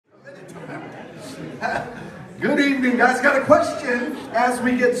Good evening, guys. Got a question as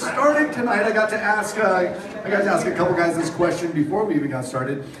we get started tonight. I got to ask a couple guys this question before we even got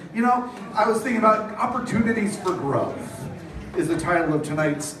started. You know, I was thinking about opportunities for growth is the title of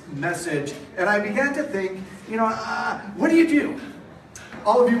tonight's message, and I began to think, what do you do?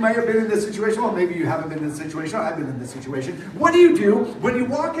 All of you may have been in this situation. Well, maybe you haven't been in this situation. I've been in this situation. What do you do when you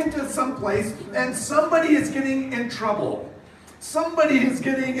walk into some place and somebody is getting in trouble? Somebody is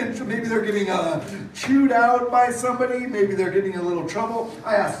getting in, maybe they're getting chewed out by somebody. Maybe they're getting in a little trouble.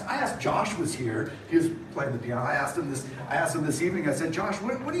 I asked Josh was here. He was playing the piano. I asked him this evening. I said, Josh,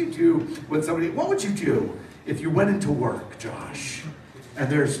 what do you do when what would you do if you went into work, Josh? And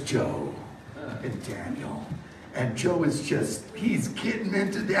there's Joe and Daniel. And Joe is he's getting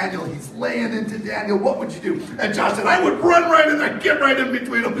into Daniel. He's laying into Daniel. What would you do? And Josh said, I would run right in there, get right in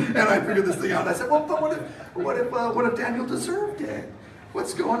between them. And I figured this thing out. And I said, well, but what if Daniel deserved it?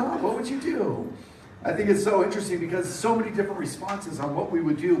 What's going on? What would you do? I think it's so interesting because so many different responses on what we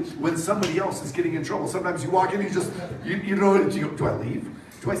would do when somebody else is getting in trouble. Sometimes you walk in, you know, do I leave?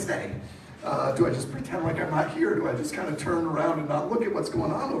 Do I stay? Do I just pretend like I'm not here? Do I just kind of turn around and not look at what's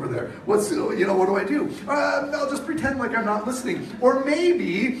going on over there? What do I do? I'll just pretend like I'm not listening. Or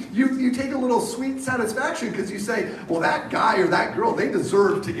maybe you take a little sweet satisfaction because you say, well, that guy or that girl, they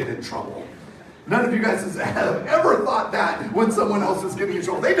deserve to get in trouble. None of you guys have ever thought that when someone else is getting in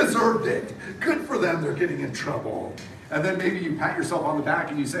trouble. They deserved it. Good for them, they're getting in trouble. And then maybe you pat yourself on the back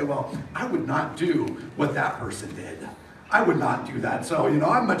and you say, well, I would not do what that person did. I would not do that, so,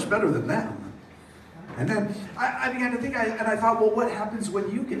 I'm much better than them. And then I began to think, and I thought, well, what happens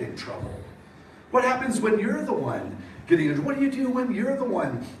when you get in trouble? What happens when you're the one getting in trouble? What do you do when you're the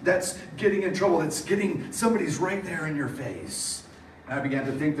one that's getting in trouble, somebody's right there in your face? And I began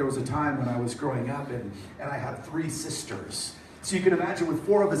to think there was a time when I was growing up, and I had 3 sisters. So you can imagine with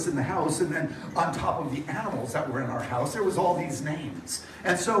 4 of us in the house, and then on top of the animals that were in our house, there was all these names.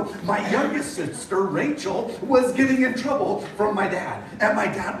 And so my youngest sister, Rachel, was getting in trouble from my dad. And my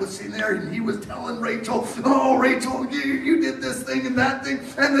dad was sitting there, and he was telling Rachel, oh, Rachel, you did this thing and that thing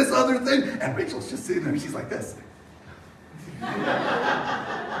and this other thing. And Rachel's just sitting there, and she's like this.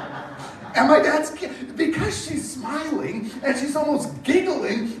 And my dad's, because she's smiling and she's almost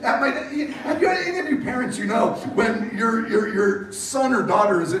giggling at my dad. Have any of you parents, when your son or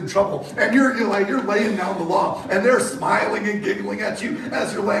daughter is in trouble and you're laying down the law and they're smiling and giggling at you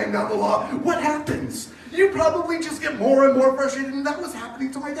as you're laying down the law, what happens? You probably just get more and more frustrated, and that was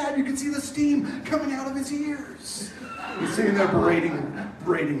happening to my dad. You could see the steam coming out of his ears. He's sitting there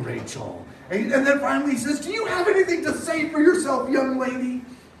berating Rachel. And then finally he says, do you have anything to say for yourself, young lady?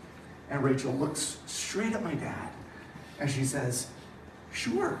 And Rachel looks straight at my dad, and she says,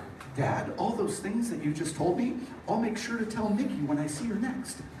 sure, Dad, all those things that you just told me, I'll make sure to tell Mickey when I see her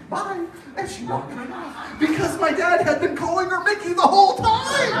next. Bye. And she walked right off. Because my dad had been calling her Mickey the whole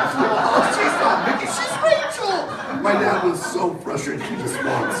time. Oh, she's not Mickey, she's Rachel. My dad was so frustrated, he just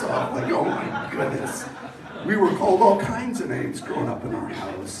walks off like, oh my goodness. We were called all kinds of names growing up in our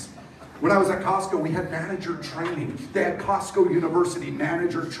house. When I was at Costco, we had manager training. They had Costco University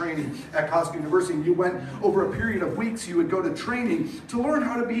manager training at Costco University. And you went over a period of weeks, you would go to training to learn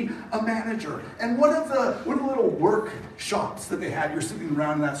how to be a manager. And one of the little workshops that they had, you're sitting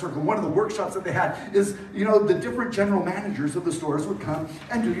around in that circle, one of the workshops that they had is, the different general managers of the stores would come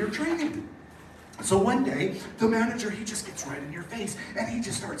and do your training. So one day, the manager, he just gets right in your face, and he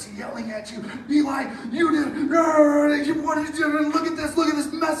just starts yelling at you. Eli, you what did you do? Look at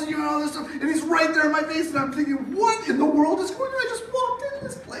this mess, and all this stuff. And he's right there in my face, and I'm thinking, what in the world is going on? I just walked into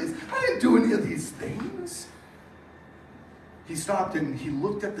this place. I didn't do any of these things. He stopped, and he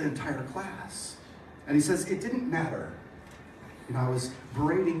looked at the entire class, and he says, it didn't matter. I was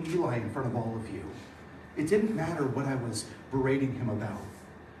berating Eli in front of all of you. It didn't matter what I was berating him about.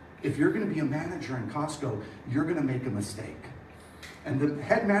 If you're going to be a manager in Costco, you're going to make a mistake. And the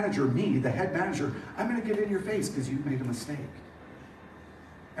head manager, I'm going to get in your face because you've made a mistake.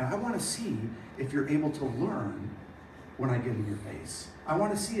 And I want to see if you're able to learn when I get in your face. I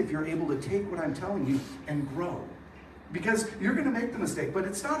want to see if you're able to take what I'm telling you and grow. Because you're going to make the mistake, but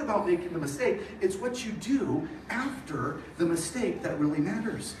it's not about making the mistake. It's what you do after the mistake that really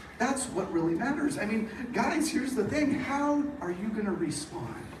matters. That's what really matters. Guys, here's the thing. How are you going to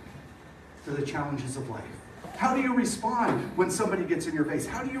respond to the challenges of life? How do you respond when somebody gets in your face?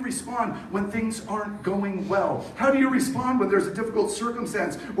 How do you respond when things aren't going well? How do you respond when there's a difficult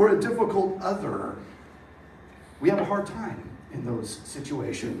circumstance or a difficult other? We have a hard time in those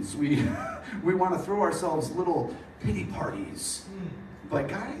situations. We want to throw ourselves little pity parties. But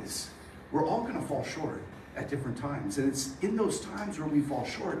guys, we're all going to fall short. at different times. And it's in those times where we fall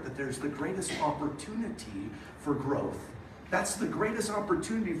short that there's the greatest opportunity for growth. That's the greatest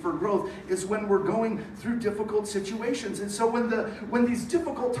opportunity for growth, is when we're going through difficult situations. And so when these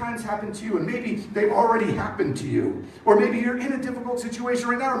difficult times happen to you, and maybe they've already happened to you, or maybe you're in a difficult situation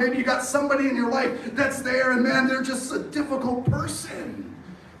right now, or maybe you got somebody in your life that's there, and man, they're just a difficult person.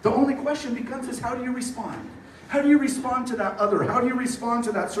 The only question becomes is, how do you respond? How do you respond to that other? How do you respond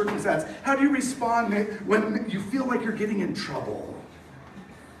to that circumstance? How do you respond when you feel like you're getting in trouble?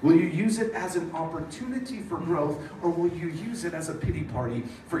 Will you use it as an opportunity for growth, or will you use it as a pity party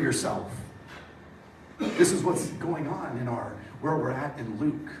for yourself? This is what's going on in where we're at in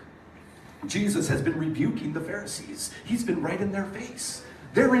Luke. Jesus has been rebuking the Pharisees. He's been right in their face.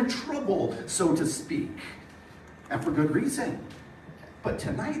 They're in trouble, so to speak, and for good reason. But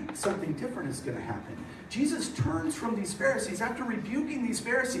tonight, something different is going to happen. Jesus turns from these Pharisees. After rebuking these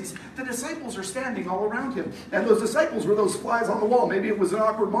Pharisees, the disciples are standing all around him. And those disciples were those flies on the wall. Maybe it was an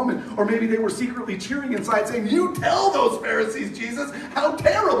awkward moment, or maybe they were secretly cheering inside, saying, "You tell those Pharisees, Jesus, how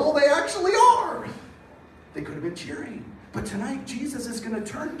terrible they actually are." They could have been cheering. But tonight, Jesus is going to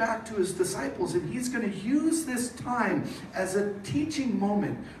turn back to his disciples, and he's going to use this time as a teaching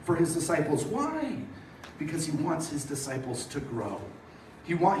moment for his disciples. Why? Because he wants his disciples to grow.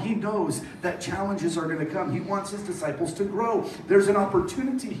 He knows that challenges are going to come. He wants his disciples to grow. There's an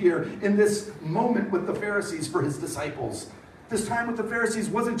opportunity here in this moment with the Pharisees for his disciples. This time with the Pharisees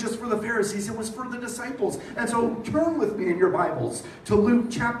wasn't just for the Pharisees, it was for the disciples. And so turn with me in your Bibles to Luke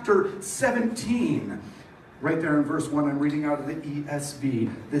chapter 17. Right there in verse 1, I'm reading out of the ESV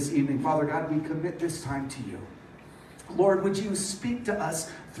this evening. Father God, we commit this time to you. Lord, would you speak to us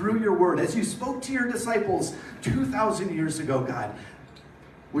through your word as you spoke to your disciples 2,000 years ago, God.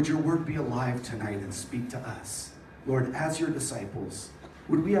 Would your word be alive tonight and speak to us? Lord, as your disciples,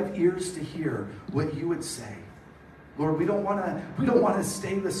 would we have ears to hear what you would say? Lord, we don't want to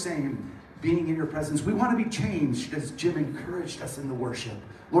stay the same being in your presence. We want to be changed, as Jim encouraged us in the worship.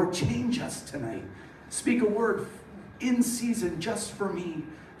 Lord, change us tonight. Speak a word in season just for me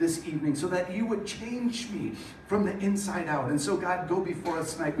this evening, so that you would change me from the inside out. And so, God, go before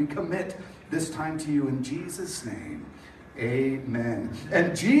us tonight. We commit this time to you in Jesus' name. Amen.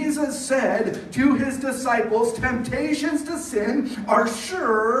 And Jesus said to his disciples, temptations to sin are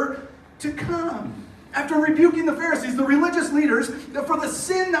sure to come. After rebuking the Pharisees, the religious leaders, for the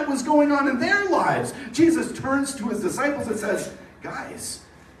sin that was going on in their lives, Jesus turns to his disciples and says, guys,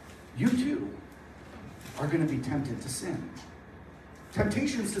 you too are going to be tempted to sin.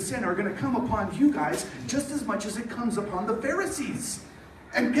 Temptations to sin are going to come upon you guys just as much as it comes upon the Pharisees.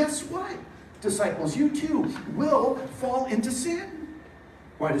 And guess what, disciples? You too will fall into sin.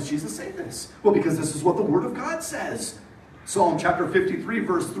 Why does Jesus say this? Well, because this is what the Word of God says. Psalm chapter 53,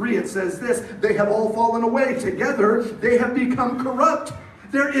 verse 3, it says this, they have all fallen away. Together they have become corrupt.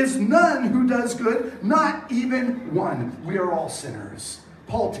 There is none who does good, not even one. We are all sinners.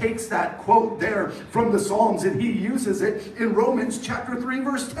 Paul takes that quote there from the Psalms and he uses it in Romans chapter 3,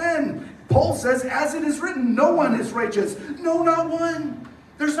 verse 10. Paul says, as it is written, no one is righteous. No, not one.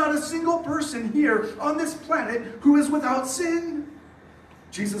 There's not a single person here on this planet who is without sin.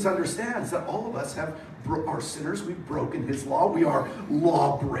 Jesus understands that all of us are sinners. We've broken his law. We are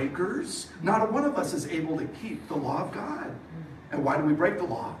lawbreakers. Not one of us is able to keep the law of God. And why do we break the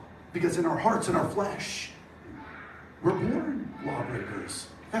law? Because in our hearts and our flesh, we're born lawbreakers.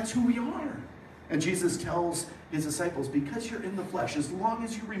 That's who we are. And Jesus tells his disciples, because you're in the flesh, as long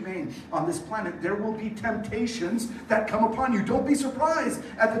as you remain on this planet, there will be temptations that come upon you. Don't be surprised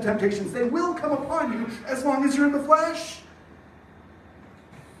at the temptations. They will come upon you as long as you're in the flesh.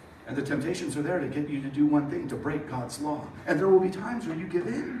 And the temptations are there to get you to do one thing, to break God's law. And there will be times where you give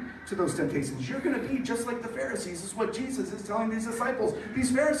in to those temptations. You're going to be just like the Pharisees, is what Jesus is telling these disciples.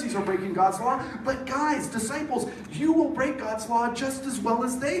 These Pharisees are breaking God's law. But guys, disciples, you will break God's law just as well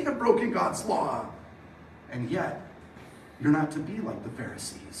as they have broken God's law. And yet, you're not to be like the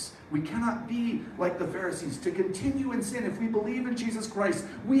Pharisees. We cannot be like the Pharisees. To continue in sin, if we believe in Jesus Christ,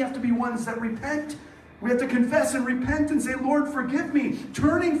 we have to be ones that repent. We have to confess and repent and say, Lord, forgive me,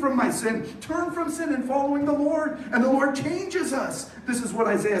 turning from my sin. Turn from sin and following the Lord. And the Lord changes us. This is what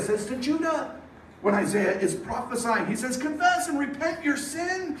Isaiah says to Judah. When Isaiah is prophesying, he says, confess and repent your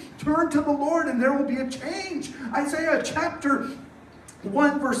sin. Turn to the Lord and there will be a change. Isaiah chapter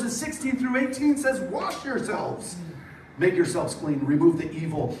 1 verses 16 through 18 says, wash yourselves. Make yourselves clean. Remove the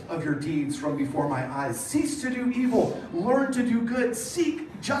evil of your deeds from before my eyes. Cease to do evil. Learn to do good.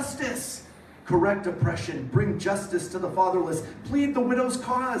 Seek justice. Correct oppression, bring justice to the fatherless, plead the widow's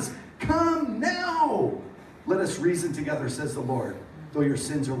cause. Come now. Let us reason together, says the Lord. Though your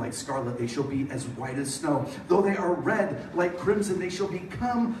sins are like scarlet, they shall be as white as snow. Though they are red like crimson, they shall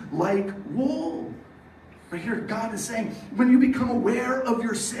become like wool. Right here, God is saying, when you become aware of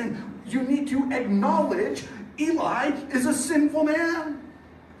your sin, you need to acknowledge Eli is a sinful man.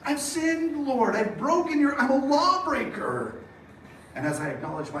 I've sinned, Lord. I'm a lawbreaker. And as I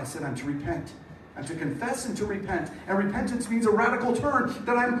acknowledge my sin, I'm to repent. I'm to confess and to repent. And repentance means a radical turn,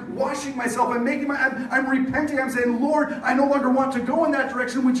 that I'm washing myself. I'm repenting. I'm saying, Lord, I no longer want to go in that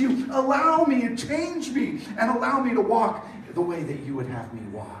direction. Would you allow me and change me and allow me to walk the way that you would have me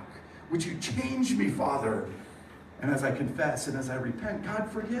walk? Would you change me, Father? And as I confess and as I repent, God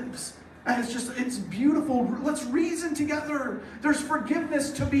forgives. And it's beautiful. Let's reason together. There's forgiveness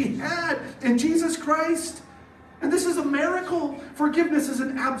to be had in Jesus Christ. And this is a miracle. Forgiveness is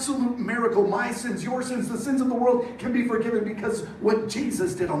an absolute miracle. My sins, your sins, the sins of the world can be forgiven because what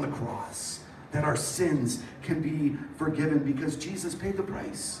Jesus did on the cross. That our sins can be forgiven because Jesus paid the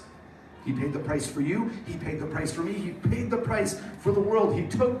price. He paid the price for you. He paid the price for me. He paid the price for the world. He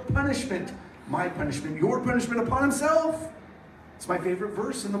took punishment, my punishment, your punishment upon himself. It's my favorite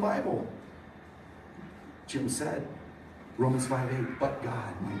verse in the Bible. Jim said, Romans 5:8, but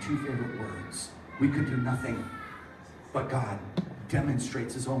God, my two favorite words. We could do nothing, but God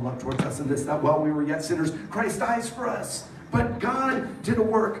demonstrates his own love towards us in this, that while we were yet sinners, Christ dies for us. But God did a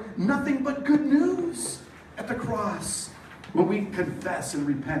work, nothing but good news at the cross. When we confess and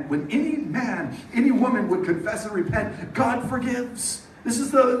repent, when any man, any woman would confess and repent, God forgives. This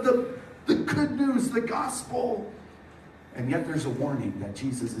is the good news, the gospel. And yet there's a warning that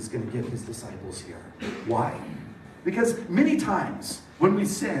Jesus is going to give his disciples here. Why? Because many times when we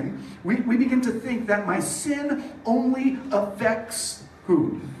sin, we begin to think that my sin only affects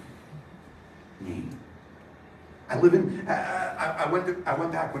who? Me. I went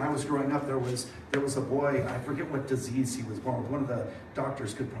back when I was growing up. There was a boy, I forget what disease he was born with. One of the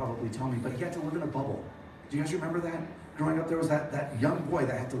doctors could probably tell me, but he had to live in a bubble. Do you guys remember that? Growing up, there was that young boy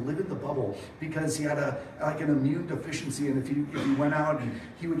that had to live in the bubble because he had an immune deficiency, and if he went out,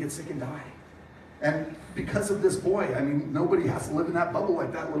 he would get sick and die. And because of this boy, nobody has to live in that bubble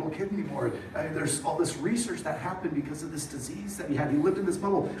like that little kid anymore. There's all this research that happened because of this disease that he had. He lived in this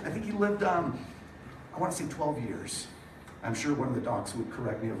bubble. I think he lived, I want to say 12 years. I'm sure one of the docs would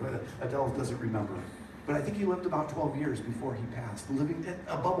correct me if Adele doesn't remember. But I think he lived about 12 years before he passed, living in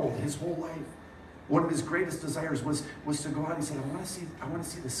a bubble his whole life. One of his greatest desires was to go out. He said, I want to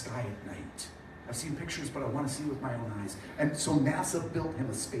see the sky at night. I've seen pictures, but I want to see with my own eyes. And so NASA built him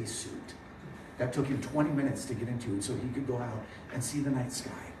a spacesuit. That took him 20 minutes to get into it so he could go out and see the night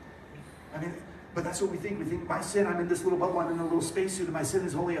sky. But that's what we think. We think, my sin, I'm in this little bubble, I'm in a little spacesuit, and my sin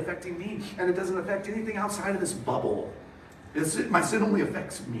is only affecting me, and it doesn't affect anything outside of this bubble. My sin only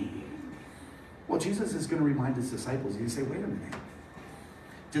affects me. Well, Jesus is going to remind his disciples. He's going to say, wait a minute.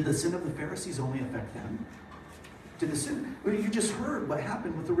 Did the sin of the Pharisees only affect them? You just heard what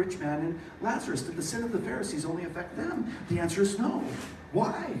happened with the rich man and Lazarus. Did the sin of the Pharisees only affect them? The answer is no.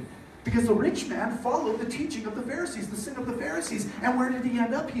 Why? Because the rich man followed the teaching of the Pharisees, the sin of the Pharisees. And where did he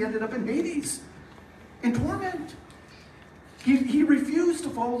end up? He ended up in Hades, in torment. He refused to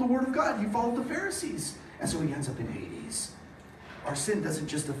follow the word of God. He followed the Pharisees. And so he ends up in Hades. Our sin doesn't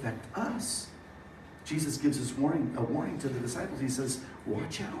just affect us. Jesus gives us a warning to the disciples. He says,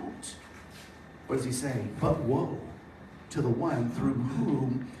 watch out. What does he say? But woe to the one through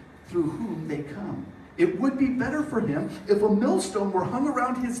whom they come. It would be better for him if a millstone were hung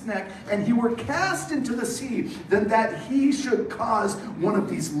around his neck and he were cast into the sea than that he should cause one of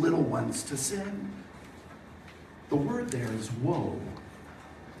these little ones to sin. The word there is woe.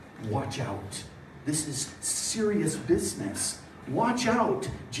 Watch out. This is serious business. Watch out.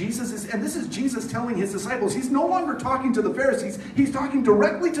 And this is Jesus telling his disciples. He's no longer talking to the Pharisees. He's talking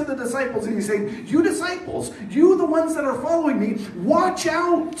directly to the disciples, and he's saying, you disciples, you the ones that are following me, watch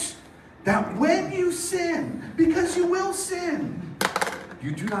out that when you sin, because you will sin,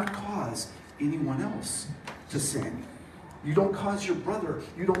 you do not cause anyone else to sin. You don't cause your brother,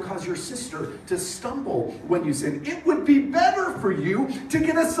 you don't cause your sister to stumble when you sin. It would be better for you to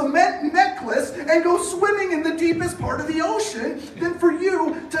get a cement necklace and go swimming in the deepest part of the ocean than for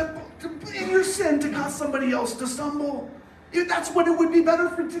you to in your sin, to cause somebody else to stumble. That's what it would be better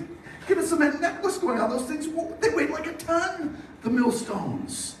for, to get a cement necklace going on. Those things, they weigh like a ton, the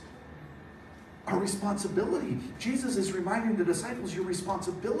millstones. Our responsibility. Jesus is reminding the disciples, your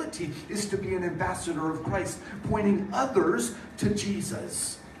responsibility is to be an ambassador of Christ, pointing others to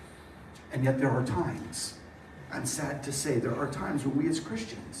Jesus. And yet there are times, I'm sad to say, there are times when we as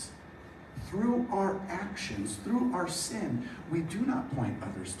Christians, through our actions, through our sin, we do not point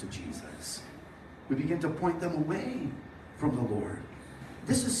others to Jesus. We begin to point them away from the Lord.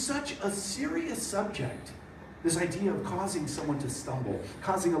 This is such a serious subject. This idea of causing someone to stumble,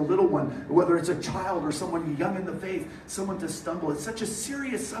 causing a little one, whether it's a child or someone young in the faith, someone to stumble. It's such a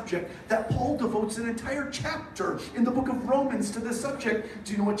serious subject that Paul devotes an entire chapter in the book of Romans to this subject.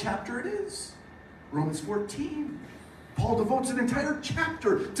 Do you know what chapter it is? Romans 14. Paul devotes an entire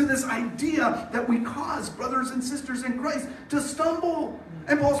chapter to this idea that we cause brothers and sisters in Christ to stumble.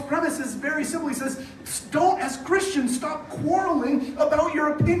 And Paul's premise is very simple. He says, don't, as Christians, stop quarreling about your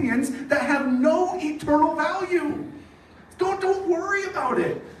opinions that have no eternal value. Don't worry about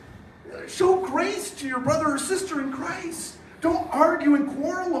it. Show grace to your brother or sister in Christ. Don't argue and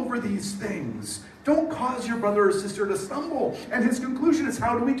quarrel over these things. Don't cause your brother or sister to stumble. And his conclusion is,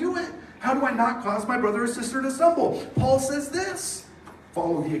 how do we do it? How do I not cause my brother or sister to stumble? Paul says this: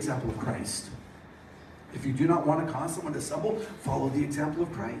 follow the example of Christ. If you do not want to cause someone to stumble, follow the example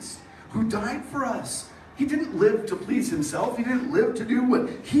of Christ, who died for us. He didn't live to please himself. He didn't live to do what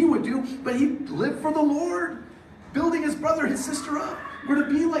he would do, but he lived for the Lord, building his brother, his sister up. We're to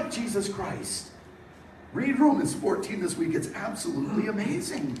be like Jesus Christ. Read Romans 14 this week. It's absolutely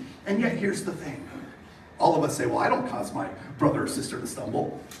amazing. And yet, here's the thing. All of us say, well, I don't cause my brother or sister to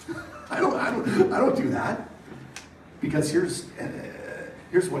stumble. I don't do that. Because here's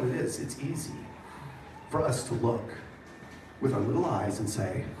what it is. It's easy for us to look with our little eyes and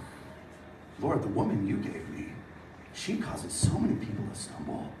say, Lord, the woman you gave me, she causes so many people to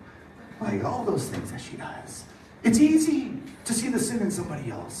stumble. Like all those things that she does. It's easy to see the sin in somebody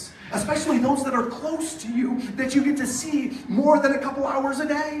else, especially those that are close to you, that you get to see more than a couple hours a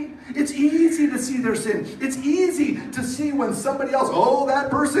day. It's easy to see their sin. It's easy to see when somebody else, oh, that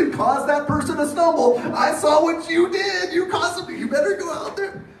person caused that person to stumble. I saw what you did. You caused them. You better go out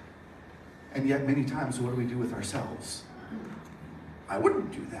there. And yet many times, what do we do with ourselves? I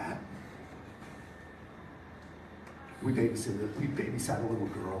wouldn't do that. We babysat a little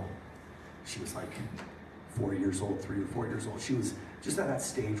girl. She was like 4 years old, 3 or 4 years old. She was just at that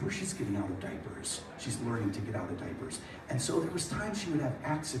stage where she's getting out of diapers. She's learning to get out of diapers. And so there was times she would have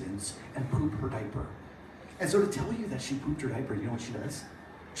accidents and poop her diaper. And so to tell you that she pooped her diaper, you know what she does?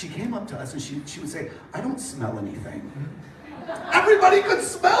 She came up to us and she would say, I don't smell anything. Everybody could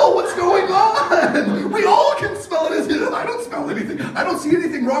smell what's going on. We all can smell it. I don't smell anything. I don't see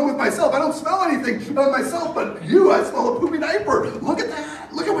anything wrong with myself. I don't smell anything of myself, but you, I smell a poopy diaper. Look at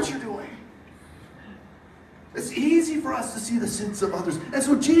that. Look at what you're doing. It's easy for us to see the sins of others. And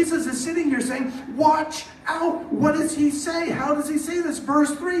so Jesus is sitting here saying, watch out. What does he say? How does he say this?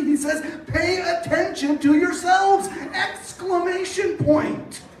 Verse 3, he says, pay attention to yourselves! Exclamation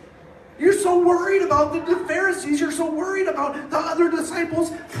point. You're so worried about the Pharisees. You're so worried about the other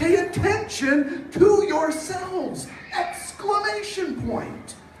disciples. Pay attention to yourselves! Exclamation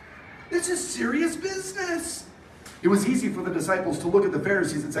point. This is serious business. It was easy for the disciples to look at the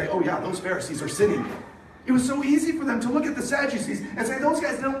Pharisees and say, oh yeah, those Pharisees are sinning. It was so easy for them to look at the Sadducees and say, those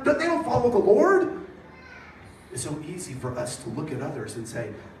guys, they don't follow the Lord. It's so easy for us to look at others and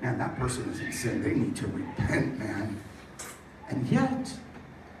say, man, that person is in sin. They need to repent, man. And yet,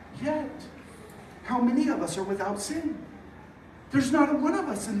 how many of us are without sin? There's not one of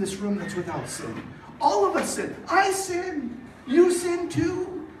us in this room that's without sin. All of us sin. I sin. You sin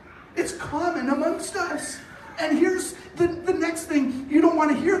too. It's common amongst us. And here's the next thing. You don't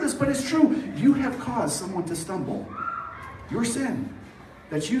want to hear this, but it's true. You have caused someone to stumble. Your sin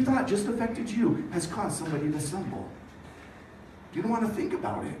that you thought just affected you has caused somebody to stumble. You don't want to think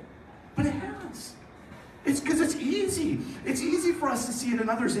about it, but it has. It's because it's easy. It's easy for us to see it in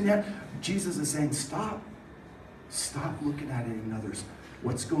others, and yet Jesus is saying, stop. Stop looking at it in others.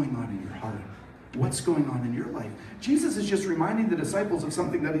 What's going on in your heart? What's going on in your life? Jesus is just reminding the disciples of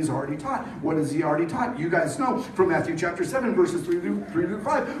something that he's already taught. What has he already taught? You guys know from Matthew chapter 7, verses 3 to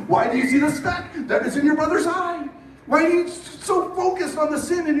 5. Why do you see the speck that is in your brother's eye? Why are you so focused on the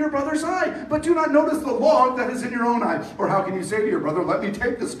sin in your brother's eye, but do not notice the log that is in your own eye? Or how can you say to your brother, let me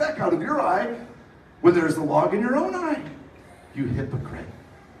take the speck out of your eye when there's the log in your own eye? You hypocrite.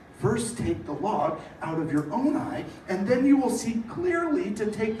 First take the log out of your own eye, and then you will see clearly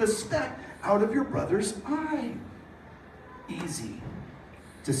to take the speck out of your brother's eye. Easy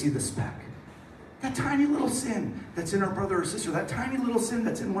to see the speck. That tiny little sin that's in our brother or sister, that tiny little sin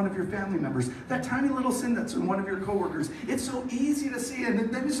that's in one of your family members, that tiny little sin that's in one of your coworkers. It's so easy to see,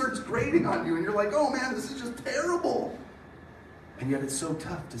 and then it starts grating on you, and you're like, oh man, this is just terrible. And yet it's so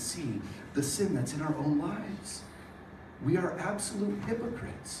tough to see the sin that's in our own lives. We are absolute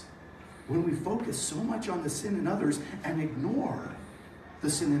hypocrites when we focus so much on the sin in others and ignore the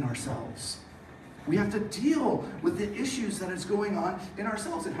sin in ourselves. We have to deal with the issues that is going on in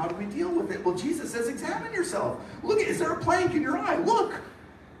ourselves. And how do we deal with it? Well, Jesus says, examine yourself. Look, is there a plank in your eye? Look,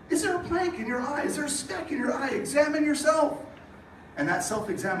 Is there a plank in your eye? Is there a speck in your eye? Examine yourself. And that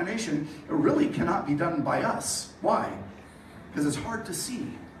self-examination really cannot be done by us. Why? Because it's hard to see.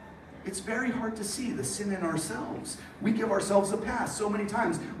 It's very hard to see the sin in ourselves. We give ourselves a pass so many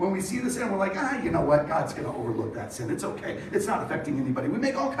times. When we see the sin, we're like, you know what? God's going to overlook that sin. It's okay. It's not affecting anybody. We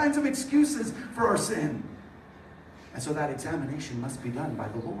make all kinds of excuses for our sin. And so that examination must be done by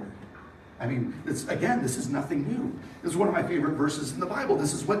the Lord. I mean, this is nothing new. This is one of my favorite verses in the Bible.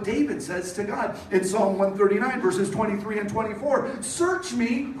 This is what David says to God in Psalm 139, verses 23 and 24. Search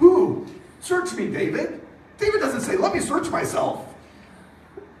me, who? Search me, David. David doesn't say, let me search myself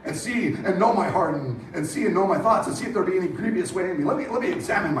and see and know my heart and see and know my thoughts and see if there be any grievous way in me. Let me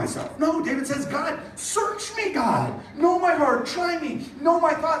examine myself. No, David says, God, search me, God. Know my heart. Try me. Know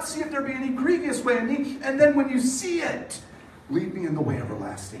my thoughts. See if there be any grievous way in me. And then when you see it, lead me in the way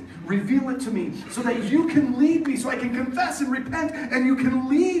everlasting. Reveal it to me so that you can lead me, so I can confess and repent, and you can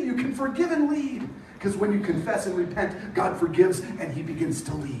lead, you can forgive and lead. Because when you confess and repent, God forgives and he begins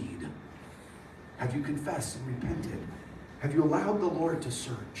to lead. Have you confessed and repented? Have you allowed the Lord to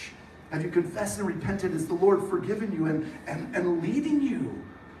search? Have you confessed and repented? Has the Lord forgiven you and leading you?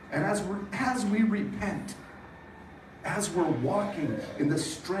 And as we repent, as we're walking in the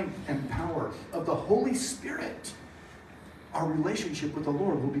strength and power of the Holy Spirit, our relationship with the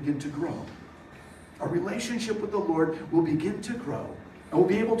Lord will begin to grow. Our relationship with the Lord will begin to grow. And we'll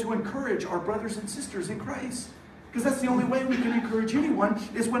be able to encourage our brothers and sisters in Christ. Because that's the only way we can encourage anyone,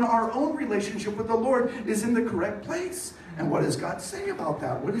 is when our own relationship with the Lord is in the correct place. And what does God say about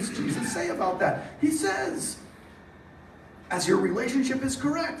that? What does Jesus say about that? He says, as your relationship is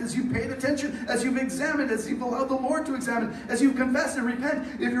correct, as you've paid attention, as you've examined, as you've allowed the Lord to examine, as you've confessed and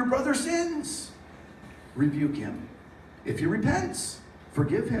repent, if your brother sins, rebuke him. If he repents,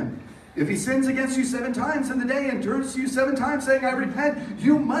 forgive him. If he sins against you 7 times in the day and turns to you 7 times saying, I repent,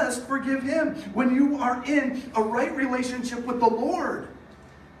 you must forgive him. When you are in a right relationship with the Lord,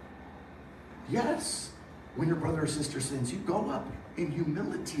 yes, when your brother or sister sins, you go up in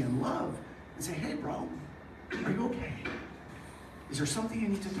humility and love and say, hey, bro, are you okay? Is there something you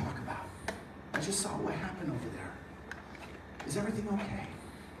need to talk about? I just saw what happened over there. Is everything okay?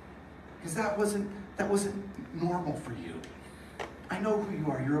 Because that wasn't normal for you. I know who you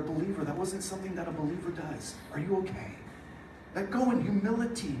are. You're a believer. That wasn't something that a believer does. Are you okay? That go in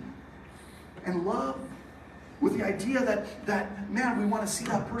humility and love with the idea that man, we want to see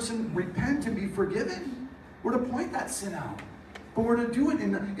that person repent and be forgiven. We're to point that sin out. But we're to do it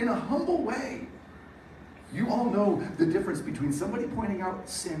in a humble way. You all know the difference between somebody pointing out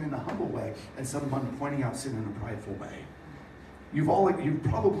sin in a humble way and someone pointing out sin in a prideful way. You've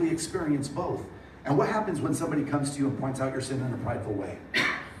probably experienced both. And what happens when somebody comes to you and points out your sin in a prideful way?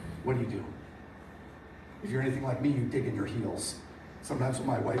 What do? If you're anything like me, you dig in your heels. Sometimes when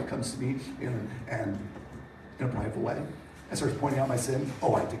my wife comes to me in a prideful way and starts pointing out my sin,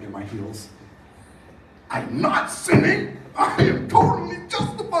 I dig in my heels. I'm not sinning. I am totally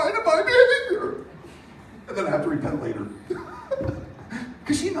justified in my behavior. And then I have to repent later.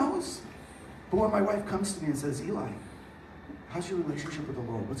 Because she knows. But when my wife comes to me and says, Eli, how's your relationship with the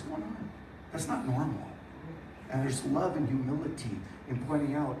Lord? What's going on? That's not normal. And there's love and humility in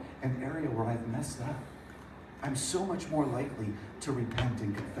pointing out an area where I've messed up. I'm so much more likely to repent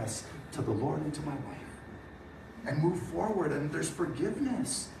and confess to the Lord and to my wife and move forward, and there's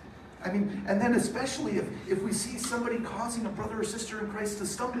forgiveness. I mean, and then especially if we see somebody causing a brother or sister in Christ to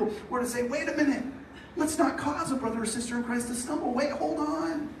stumble, we're to say, wait a minute, let's not cause a brother or sister in Christ to stumble. Wait, hold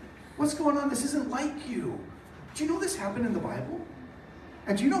on. What's going on? This isn't like you. Do you know this happened in the Bible?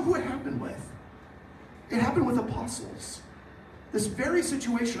 And do you know who it happened with? It happened with apostles. This very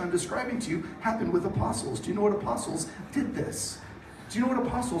situation I'm describing to you happened with apostles. Do you know what apostles did this? Do you know what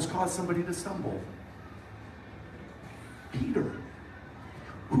apostles caused somebody to stumble? Peter,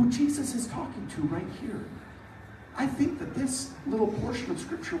 who Jesus is talking to right here. I think that this little portion of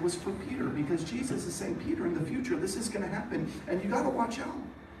scripture was for Peter, because Jesus is saying, Peter, in the future, this is going to happen, and you got to watch out.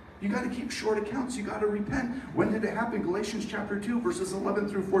 You got to keep short accounts. You got to repent. When did it happen? Galatians chapter 2, verses 11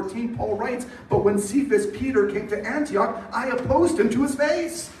 through 14, Paul writes, but when Cephas, Peter, came to Antioch, I opposed him to his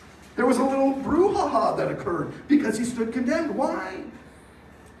face. There was a little brouhaha that occurred because he stood condemned. Why?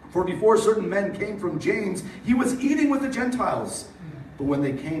 For before certain men came from James, he was eating with the Gentiles. But when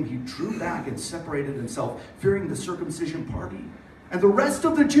they came, he drew back and separated himself, fearing the circumcision party. And the rest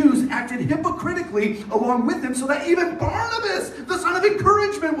of the Jews acted hypocritically along with him, so that even Barnabas, the son of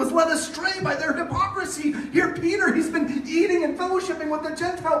encouragement, was led astray by their hypocrisy. Here Peter, he's been eating and fellowshipping with the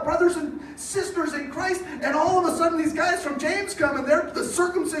Gentile brothers and sisters in Christ, and all of a sudden these guys from James come, and they're the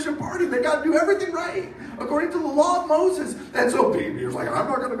circumcision party. They got to do everything right, according to the law of Moses. And so Peter's like, I'm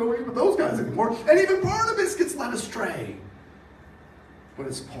not going to go eat with those guys anymore. And even Barnabas gets led astray. What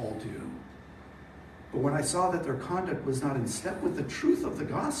does Paul do? But when I saw that their conduct was not in step with the truth of the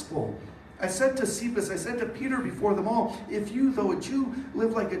gospel, I said to Cephas, I said to Peter before them all, if you, though a Jew,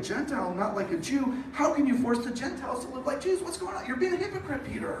 live like a Gentile, not like a Jew, how can you force the Gentiles to live like Jews? What's going on? You're being a hypocrite,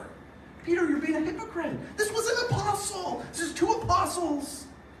 Peter. Peter, you're being a hypocrite. This was an apostle. This is two apostles.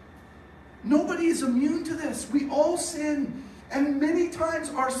 Nobody is immune to this. We all sin. And many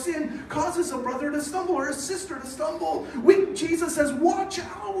times our sin causes a brother to stumble or a sister to stumble. Jesus says, watch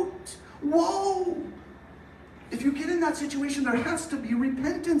out. Whoa. If you get in that situation, there has to be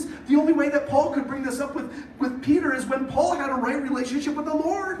repentance. The only way that Paul could bring this up with Peter is when Paul had a right relationship with the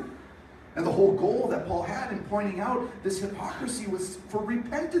Lord. And the whole goal that Paul had in pointing out this hypocrisy was for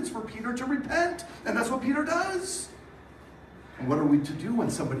repentance, for Peter to repent. And that's what Peter does. And what are we to do when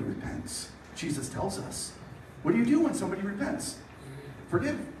somebody repents? Jesus tells us. What do you do when somebody repents?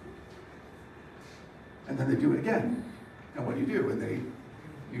 Forgive. And then they do it again. And what do?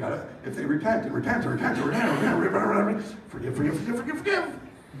 You gotta, if they repent, forgive.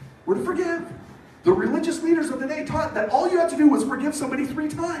 We're to forgive. The religious leaders of the day taught that all you have to do was forgive somebody 3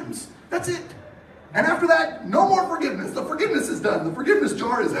 times. That's it. And after that, no more forgiveness. The forgiveness is done. The forgiveness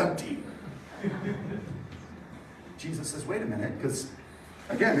jar is empty. Jesus says, wait a minute, because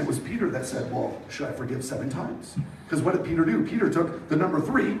again, it was Peter that said, well, should I forgive 7 times? Because what did Peter do? Peter took the number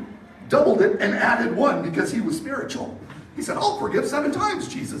 3, doubled it, and added 1 because he was spiritual. He said, I'll forgive 7 times,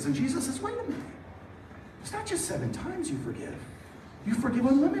 Jesus. And Jesus says, wait a minute. It's not just 7 times you forgive. You forgive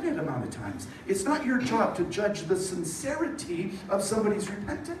a limited amount of times. It's not your job to judge the sincerity of somebody's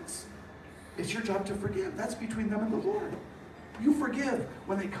repentance. It's your job to forgive. That's between them and the Lord. You forgive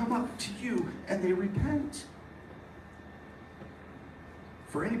when they come up to you and they repent.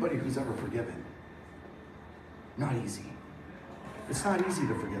 For anybody who's ever forgiven, not easy. It's not easy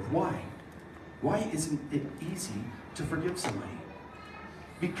to forgive. Why? Why isn't it easy to forgive somebody?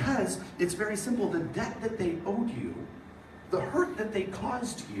 Because it's very simple. The debt that they owed you, the hurt that they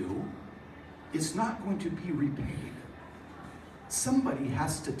caused you, is not going to be repaid. Somebody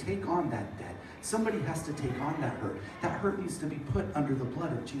has to take on that debt. Somebody has to take on that hurt. That hurt needs to be put under the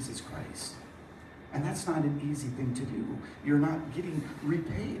blood of Jesus Christ. And that's not an easy thing to do. You're not getting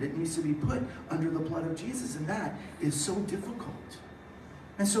repaid. It needs to be put under the blood of Jesus, and that is so difficult.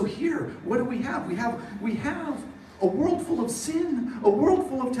 And so here, what do we have? We have a world full of sin, a world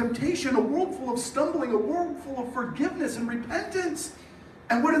full of temptation, a world full of stumbling, a world full of forgiveness and repentance.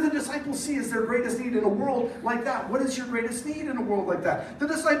 And what do the disciples see as their greatest need in a world like that? What is your greatest need in a world like that? The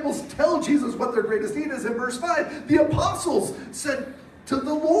disciples tell Jesus what their greatest need is in verse 5. The apostles said to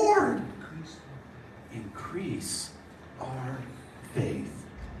the Lord, increase our faith.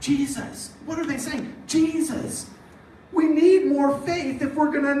 Jesus. What are they saying? Jesus. We need more faith if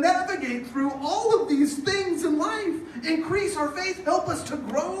we're going to navigate through all of these things in life. Increase our faith. Help us to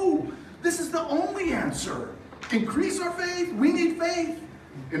grow. This is the only answer. Increase our faith. We need faith.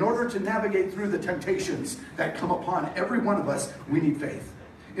 In order to navigate through the temptations that come upon every one of us, we need faith.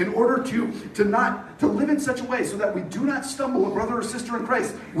 In order to live in such a way so that we do not stumble a brother or sister in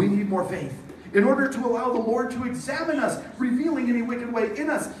Christ, we need more faith. In order to allow the Lord to examine us, revealing any wicked way in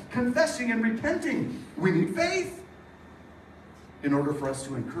us, confessing and repenting, we need faith. In order for us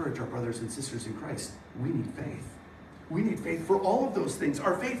to encourage our brothers and sisters in Christ, we need faith. We need faith for all of those things.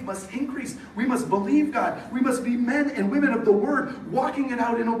 Our faith must increase. We must believe God. We must be men and women of the Word, walking it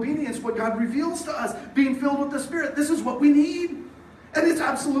out in obedience, what God reveals to us, being filled with the Spirit. This is what we need. And it's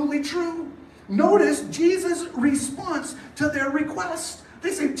absolutely true. Notice Jesus' response to their request.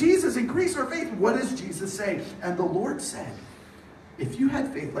 They say, Jesus, increase our faith. What does Jesus say? And the Lord said, if you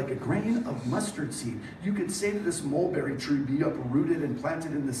had faith like a grain of mustard seed, you could say to this mulberry tree, be uprooted and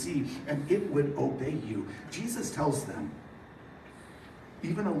planted in the sea, and it would obey you. Jesus tells them,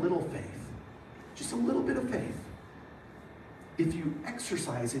 even a little faith, just a little bit of faith, if you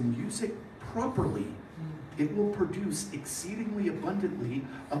exercise and use it properly, it will produce exceedingly abundantly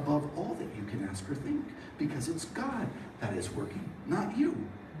above all that you can ask or think, because it's God that is working, not you.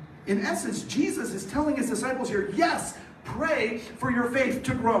 In essence, Jesus is telling his disciples here, yes, pray for your faith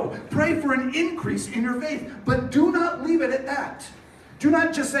to grow. Pray for an increase in your faith, but do not leave it at that. Do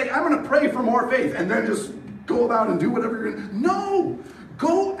not just say, I'm going to pray for more faith, and then just go about and do whatever you're going to do. No,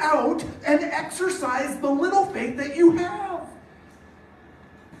 go out and exercise the little faith that you have.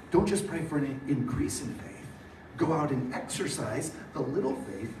 Don't just pray for an increase in faith. Go out and exercise the little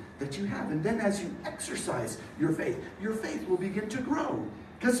faith that you have. And then as you exercise your faith will begin to grow.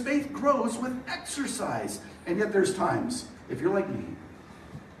 Because faith grows with exercise. And yet there's times, if you're like me,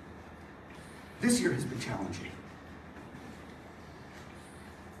 this year has been challenging.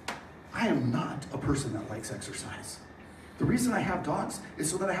 I am not a person that likes exercise. The reason I have dogs is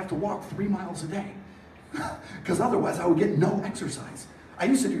so that I have to walk 3 miles a day. Because otherwise I would get no exercise. I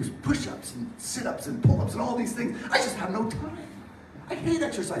used to do push-ups and sit-ups and pull-ups and all these things. I just have no time. I hate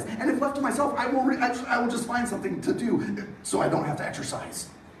exercise. And if left to myself, I will just find something to do so I don't have to exercise.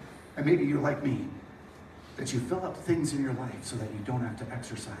 And maybe you're like me, that you fill up things in your life so that you don't have to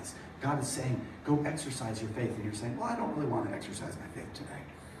exercise. God is saying, go exercise your faith. And you're saying, well, I don't really want to exercise my faith today.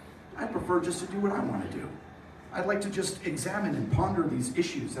 I prefer just to do what I want to do. I'd like to just examine and ponder these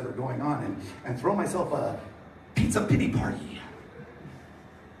issues that are going on and throw myself a pizza pity party.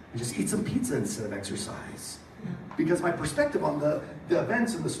 And just eat some pizza instead of exercise. Because my perspective on the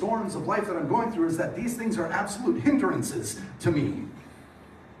events and the storms of life that I'm going through is that these things are absolute hindrances to me.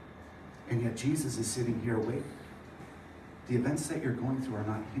 And yet Jesus is sitting here, wait. The events that you're going through are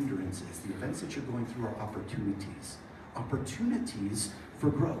not hindrances. The events that you're going through are opportunities. Opportunities for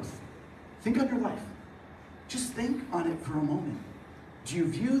growth. Think on your life. Just think on it for a moment. Do you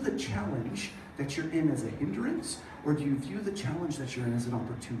view the challenge that you're in as a hindrance, or do you view the challenge that you're in as an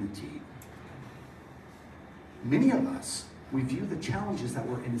opportunity? Many of us, we view the challenges that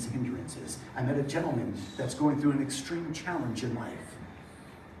we're in as hindrances. I met a gentleman that's going through an extreme challenge in life.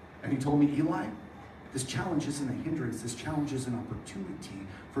 And he told me, Eli, this challenge isn't a hindrance, this challenge is an opportunity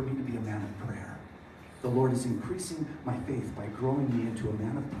for me to be a man of prayer. The Lord is increasing my faith by growing me into a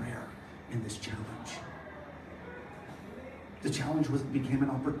man of prayer in this challenge. The challenge became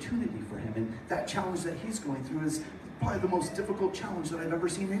an opportunity for him, and that challenge that he's going through is probably the most difficult challenge that I've ever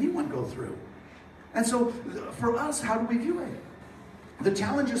seen anyone go through. And so for us, how do we view it? The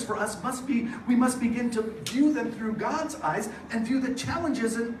challenges for us we must begin to view them through God's eyes and view the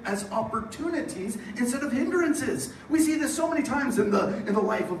challenges as opportunities instead of hindrances. We see this so many times in the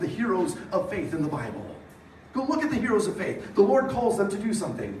life of the heroes of faith in the Bible. Go look at the heroes of faith. The Lord calls them to do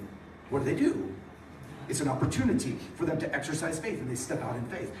something. What do? It's an opportunity for them to exercise faith, and they step out in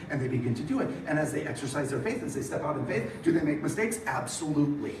faith, and they begin to do it. And as they exercise their faith, as they step out in faith, do they make mistakes?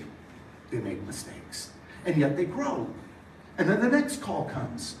 Absolutely. They make mistakes. And yet they grow. And then the next call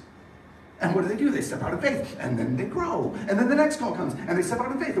comes. And what do? They step out in faith, and then they grow. And then the next call comes, and they step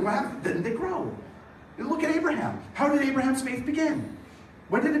out in faith, and what happens? Then they grow. Look at Abraham. How did Abraham's faith begin?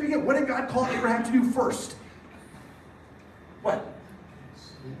 When did it begin? What did God call Abraham to do first? What?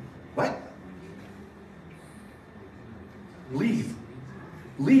 Leave.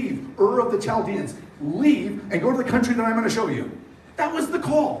 Leave Ur of the Chaldeans. Leave and go to the country that I'm going to show you. That was the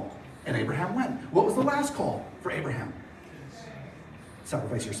call. And Abraham went. What was the last call for Abraham?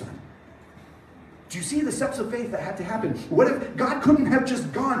 Sacrifice your son. Do you see the steps of faith that had to happen? What if God couldn't have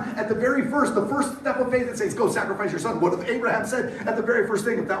just gone at the first step of faith that says, go sacrifice your son? What if Abraham said at the very first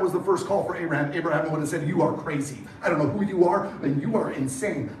thing, if that was the first call for Abraham, Abraham would have said, you are crazy. I don't know who you are, and you are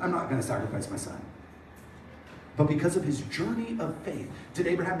insane. I'm not going to sacrifice my son. But because of his journey of faith, did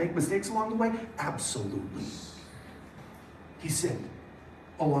Abraham make mistakes along the way? Absolutely. He sinned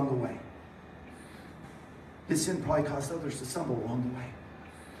along the way. His sin probably caused others to stumble along the way.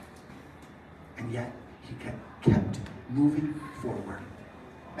 And yet, he kept moving forward.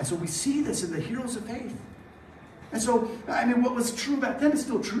 And so we see this in the heroes of faith. And so, what was true back then is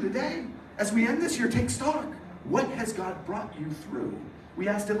still true today. As we end this year, take stock. What has God brought you through? We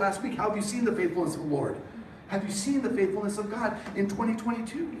asked it last week. How have you seen the faithfulness of the Lord? Have you seen the faithfulness of God in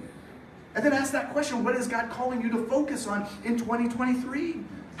 2022? And then ask that question, what is God calling you to focus on in 2023?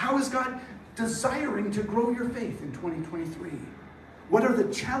 How is God desiring to grow your faith in 2023? What are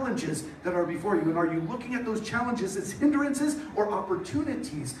the challenges that are before you? And are you looking at those challenges as hindrances or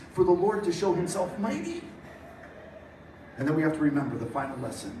opportunities for the Lord to show himself mighty? And then we have to remember the final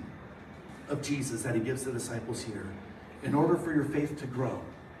lesson of Jesus that he gives the disciples here. In order for your faith to grow,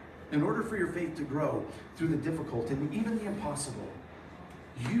 through the difficult and even the impossible,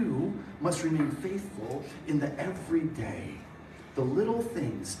 you must remain faithful in the everyday, the little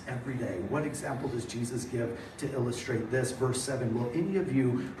things every day. What example does Jesus give to illustrate this? Verse 7, will any of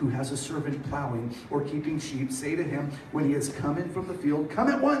you who has a servant plowing or keeping sheep say to him when he has come in from the field, come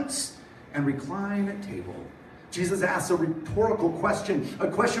at once and recline at table? Jesus asks a rhetorical question, a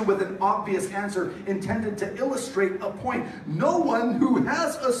question with an obvious answer intended to illustrate a point. No one who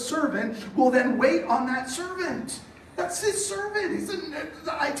has a servant will then wait on that servant. That's his servant.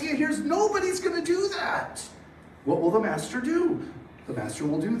 The idea here is nobody's going to do that. What will the master do? The master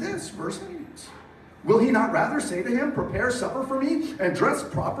will do this, verse 8. Will he not rather say to him, prepare supper for me and dress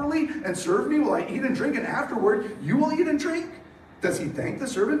properly and serve me while I eat and drink, and afterward you will eat and drink? Does he thank the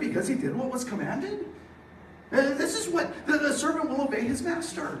servant because he did what was commanded? This is what the servant will obey his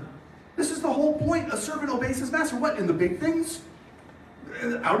master. This is the whole point. A servant obeys his master. What? In the big things?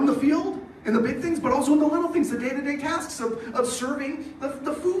 Out in the field? In the big things, but also in the little things, the day-to-day tasks of serving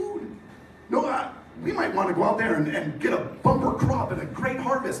the food. No, we might want to go out there and get a bumper crop and a great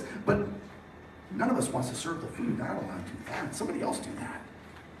harvest, but none of us wants to serve the food. I don't want to do that. Somebody else do that.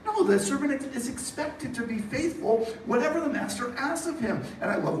 No, the servant is expected to be faithful whatever the master asks of him. And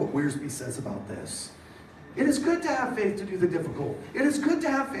I love what Wiersbe says about this. It is good to have faith to do the difficult. It is good to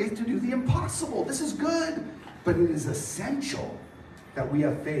have faith to do the impossible. This is good. But it is essential that we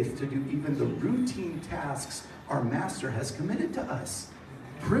have faith to do even the routine tasks our master has committed to us.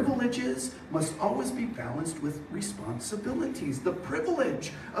 Privileges must always be balanced with responsibilities. The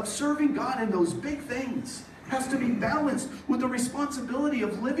privilege of serving God in those big things has to be balanced with the responsibility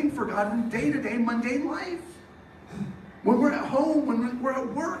of living for God in day-to-day mundane life. When we're at home, when we're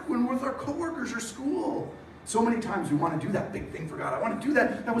at work, when we're with our coworkers or school. So many times we want to do that big thing for God. I want to do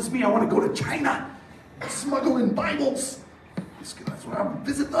that. That was me. I want to go to China, smuggle in Bibles. That's what I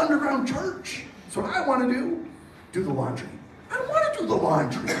visit the underground church. That's what I want to do. Do the laundry. I don't want to do the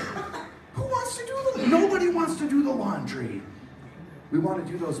laundry. Who wants to do the Nobody wants to do the laundry. We want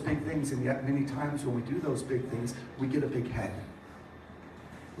to do those big things, and yet many times when we do those big things, we get a big head.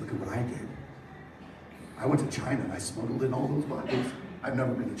 Look at what I did. I went to China and I smuggled in all those Bibles. I've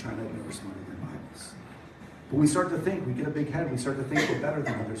never been to China. I've never smuggled in Bibles. But we start to think, we get a big head. We start to think we're better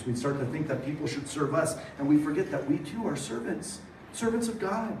than others. We start to think that people should serve us. And we forget that we too are servants of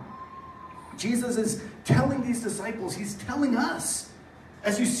God. Jesus is telling these disciples, he's telling us,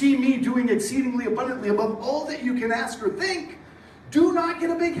 as you see me doing exceedingly abundantly above all that you can ask or think, do not get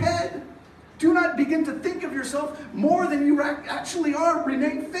a big head. Do not begin to think of yourself more than you actually are.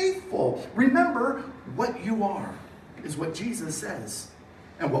 Remain faithful. Remember, what you are is what Jesus says.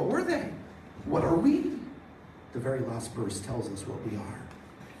 And what were they? What are we? The very last verse tells us what we are.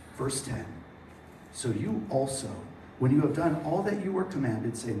 Verse 10. So you also, when you have done all that you were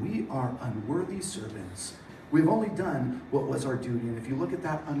commanded, say, we are unworthy servants. We've only done what was our duty. And if you look at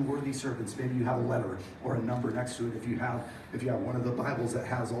that unworthy servants, maybe you have a letter or a number next to it. If you have one of the Bibles that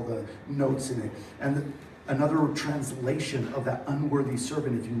has all the notes in it. And another translation of that unworthy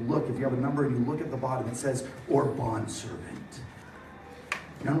servant, if you have a number and you look at the bottom, it says, or bondservant.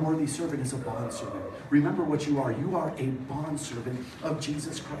 An unworthy servant is a bondservant. Remember what you are. You are a bondservant of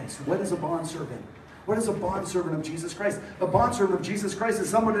Jesus Christ. What is a bondservant? What is a bondservant of Jesus Christ? A bondservant of Jesus Christ is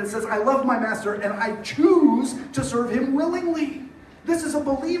someone that says, I love my master and I choose to serve him willingly. This is a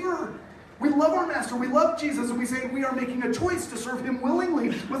believer. We love our master. We love Jesus. And we say we are making a choice to serve him willingly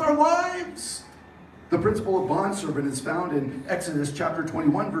with our lives. The principle of bondservant is found in Exodus chapter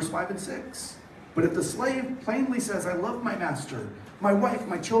 21, verse 5 and 6. But if the slave plainly says, I love my master, my wife,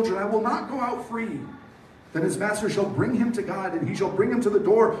 my children, I will not go out free, then his master shall bring him to God, and he shall bring him to the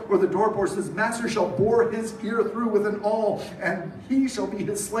door or the doorpost. His master shall bore his ear through with an awl, and he shall be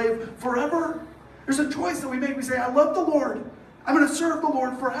his slave forever. There's a choice that we make. We say, I love the Lord. I'm going to serve the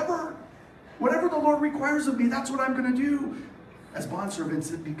Lord forever. Whatever the Lord requires of me, that's what I'm going to do. As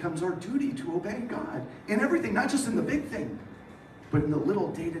bondservants, it becomes our duty to obey God in everything, not just in the big thing, but in the little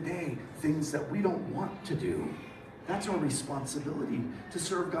day-to-day things that we don't want to do. That's our responsibility, to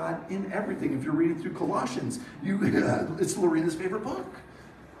serve God in everything. If you're reading through Colossians, it's Lorena's favorite book,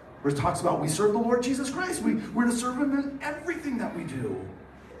 where it talks about we serve the Lord Jesus Christ. We're to serve him in everything that we do.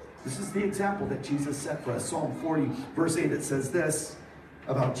 This is the example that Jesus set for us. Psalm 40, verse 8, it says this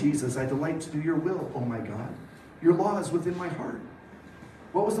about Jesus. I delight to do your will, oh my God. Your law is within my heart.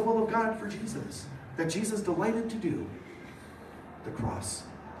 What was the will of God for Jesus? That Jesus delighted to do? The cross.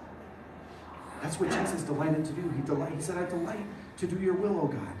 That's what Jesus delighted to do. He said, I delight to do your will, O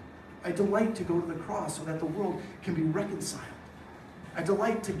God. I delight to go to the cross so that the world can be reconciled. I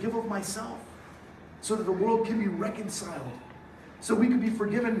delight to give of myself so that the world can be reconciled. So we can be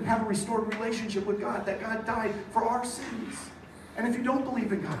forgiven and have a restored relationship with God, that God died for our sins. And if you don't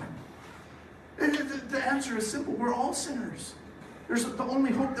believe in God, the answer is simple. We're all sinners. The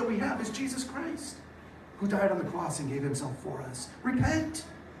only hope that we have is Jesus Christ, who died on the cross and gave himself for us. Repent.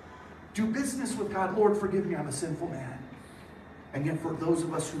 Do business with God. Lord, forgive me, I'm a sinful man. And yet for those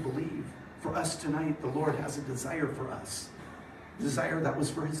of us who believe, for us tonight, the Lord has a desire for us. A desire that was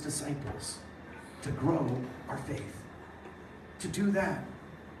for his disciples, to grow our faith. To do that,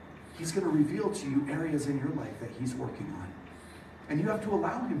 he's going to reveal to you areas in your life that he's working on. And you have to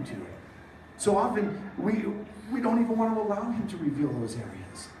allow him to. So often we don't even want to allow him to reveal those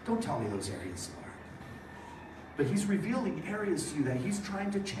areas. Don't tell me those areas, Lord. But he's revealing areas to you that he's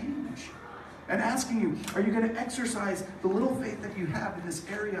trying to change. And asking you, are you going to exercise the little faith that you have in this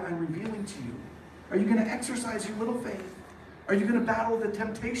area I'm revealing to you? Are you going to exercise your little faith? Are you going to battle the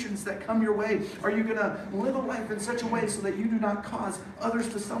temptations that come your way? Are you going to live a life in such a way so that you do not cause others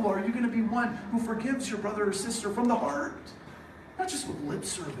to stumble? Are you going to be one who forgives your brother or sister from the heart? Not just with lip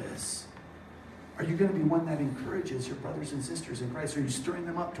service. Are you going to be one that encourages your brothers and sisters in Christ? Are you stirring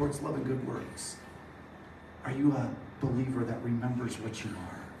them up towards love and good works? Are you a believer that remembers what you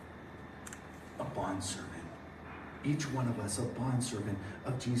are? A bondservant. Each one of us a bondservant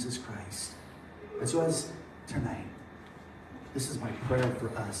of Jesus Christ. And so as tonight, this is my prayer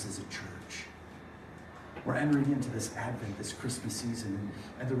for us as a church. We're entering into this Advent, this Christmas season,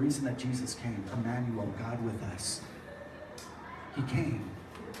 and the reason that Jesus came, Emmanuel, God with us, he came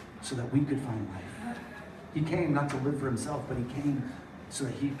so that we could find life. He came not to live for himself, but he came so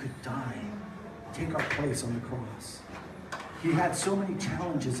that he could die, take our place on the cross. He had so many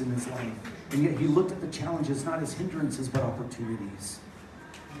challenges in his life, and yet he looked at the challenges not as hindrances, but opportunities.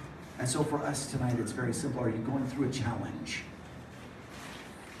 And so for us tonight, it's very simple. Are you going through a challenge?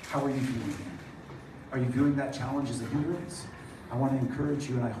 How are you viewing it? Are you viewing that challenge as a hindrance? I want to encourage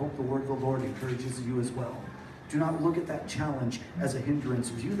you, and I hope the word of the Lord encourages you as well. Do not look at that challenge as a hindrance.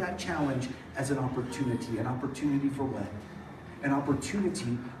 View that challenge as an opportunity. An opportunity for what? An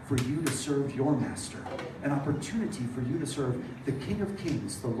opportunity for you to serve your master. An opportunity for you to serve the King of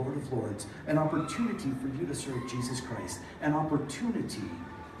Kings, the Lord of Lords. An opportunity for you to serve Jesus Christ. An opportunity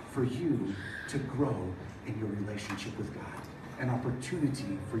for you to grow in your relationship with God. An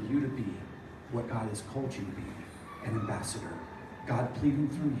opportunity for you to be what God has called you to be, an ambassador. God pleading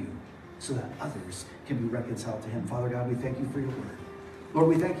through you so that others can be reconciled to him. Father God, we thank you for your word. Lord,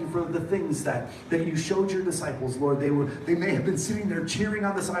 we thank you for the things that you showed your disciples, Lord. They may have been sitting there cheering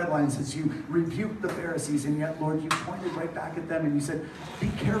on the sidelines as you rebuked the Pharisees, and yet, Lord, you pointed right back at them and you said, be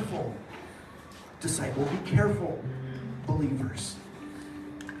careful, disciple, be careful, believers.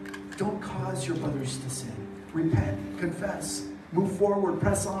 Don't cause your brothers to sin. Repent, confess, move forward,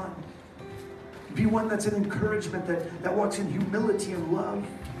 press on. Be one that's an encouragement, that walks in humility and love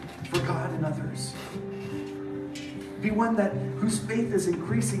for God and others. Be one whose faith is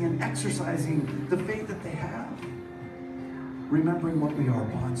increasing and exercising the faith that they have. Remembering what we are,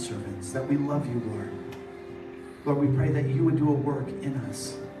 bondservants, that we love you, Lord. Lord, we pray that you would do a work in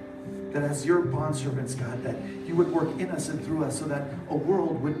us. That as your bondservants, God, that you would work in us and through us so that a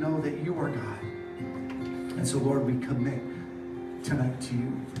world would know that you are God. And so, Lord, we commit tonight to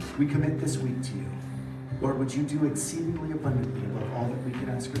you. We commit this week to you. Lord, would you do exceedingly abundantly above all that we can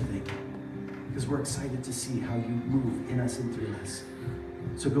ask or think? Because we're excited to see how you move in us and through us.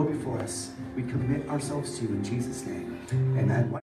 So go before us. We commit ourselves to you in Jesus' name. Amen.